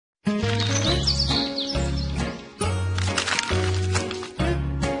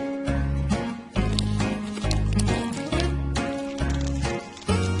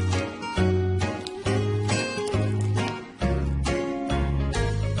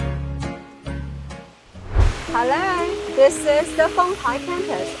Hello, this is the Fengtai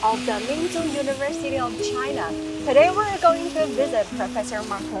campus of the Minzu University of China. Today we're going to visit Professor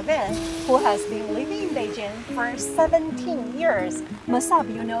Mark Levine, who has been living in Beijing for 17 years.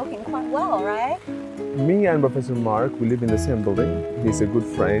 Musab, you know him quite well, right? Me and Professor Mark, we live in the same building. He's a good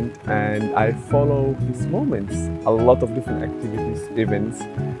friend and I follow his moments, a lot of different activities, events.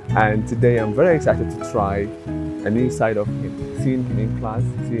 And today I'm very excited to try a new side of him, seeing him in class,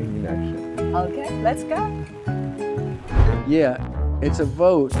 seeing him in action. Okay, let's go. Yeah, it's a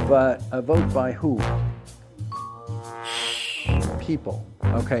vote, but a vote by who? People.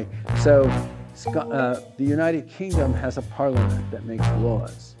 Okay, so the United Kingdom has a parliament that makes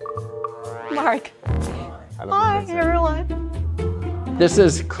laws. Mark. Hello, Hi, Professor. everyone. This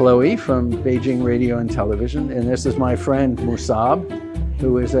is Chloe from Beijing Radio and Television, and this is my friend Musab,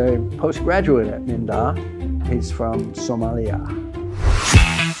 who is a postgraduate at Minda. He's from Somalia.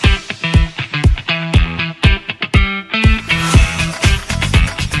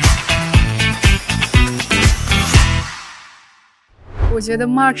我觉得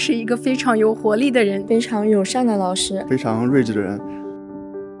Mark 是一个非常有活力的人，非常友善的老师，非常睿智的人。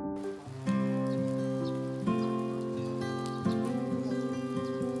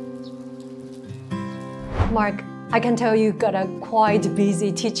Mark, I can tell you got a quite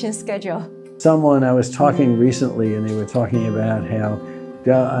busy teaching schedule. Someone I was talking recently, and they were talking about how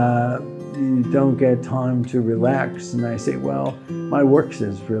you don't get time to relax. And I say, well, my work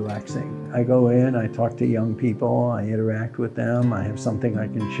is relaxing. I go in, I talk to young people, I interact with them, I have something I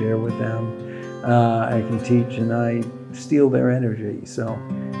can share with them. I can teach and I steal their energy. So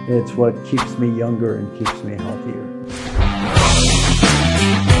it's what keeps me younger and keeps me healthier.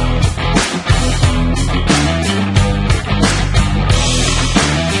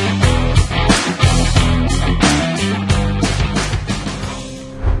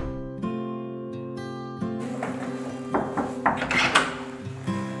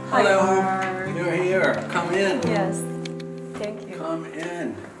 Hello. You're here. Come in. Yes, thank you. Come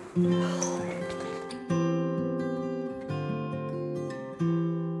in.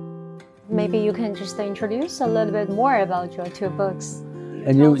 Maybe you can just introduce a little bit more about your two books.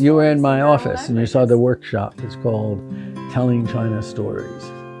 And you were in my office and you saw the workshop. It's called Telling China Stories.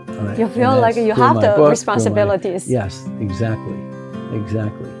 Right? You feel like you have the book, responsibilities. Yes, exactly.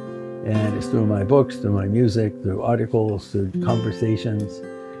 Exactly. And it's through my books, through my music, through articles, through conversations,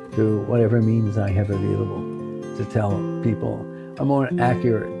 through whatever means I have available to tell people a more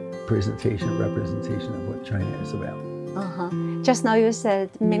accurate representation of what China is about. Just now you said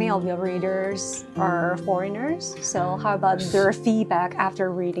many of your readers are foreigners. So how about their feedback after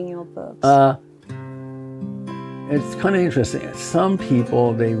reading your books? It's kind of interesting. Some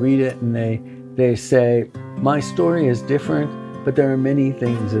people, they read it and they say, my story is different, but there are many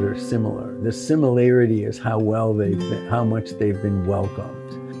things that are similar. The similarity is how much they've been welcomed.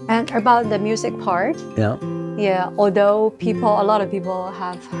 And about the music part? Yeah. Yeah, although a lot of people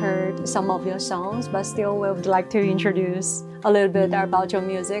have heard some of your songs, but still we would like to introduce a little bit about your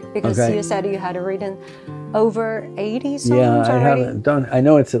music because you said you had written over 80 songs already? I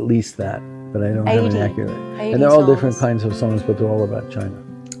know it's at least that, but I don't have an accurate. And they're all different kinds of songs, but they're all about China.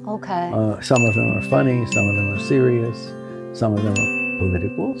 Okay. Some of them are funny, some of them are serious, some of them are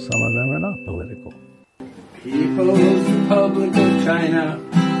political, some of them are not political. People's Republic of China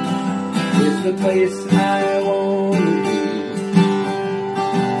is the place I want to be.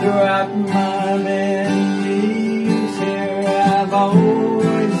 Throughout my many years here, I've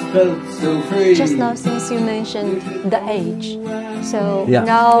always felt so free. Just now, since you mentioned the age, so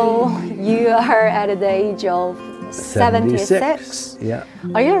now you are at the age of 76. Yeah.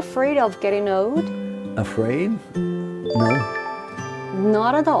 Are you afraid of getting old? Afraid? No.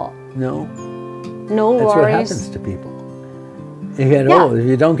 Not at all. No. No That's worries. what happens to people. You get old. If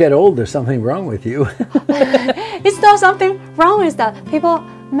you don't get old, there's something wrong with you. It's not something wrong with that. People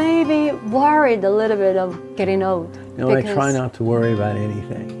may be worried a little bit of getting old. You know, I try not to worry about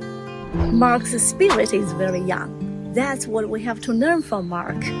anything. Mark's spirit is very young. That's what we have to learn from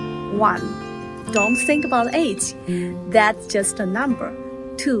Mark. 1. Don't think about age. That's just a number.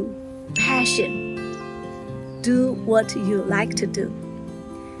 2. Passion. Do what you like to do.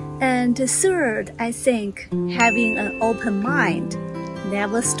 And third, I think, having an open mind.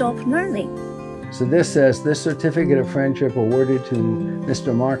 Never stop learning. So this says, this certificate of friendship awarded to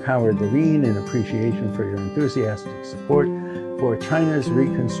Mr. Mark Howard Levine in appreciation for your enthusiastic support for China's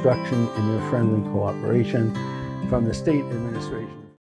reconstruction and your friendly cooperation from the State Administration.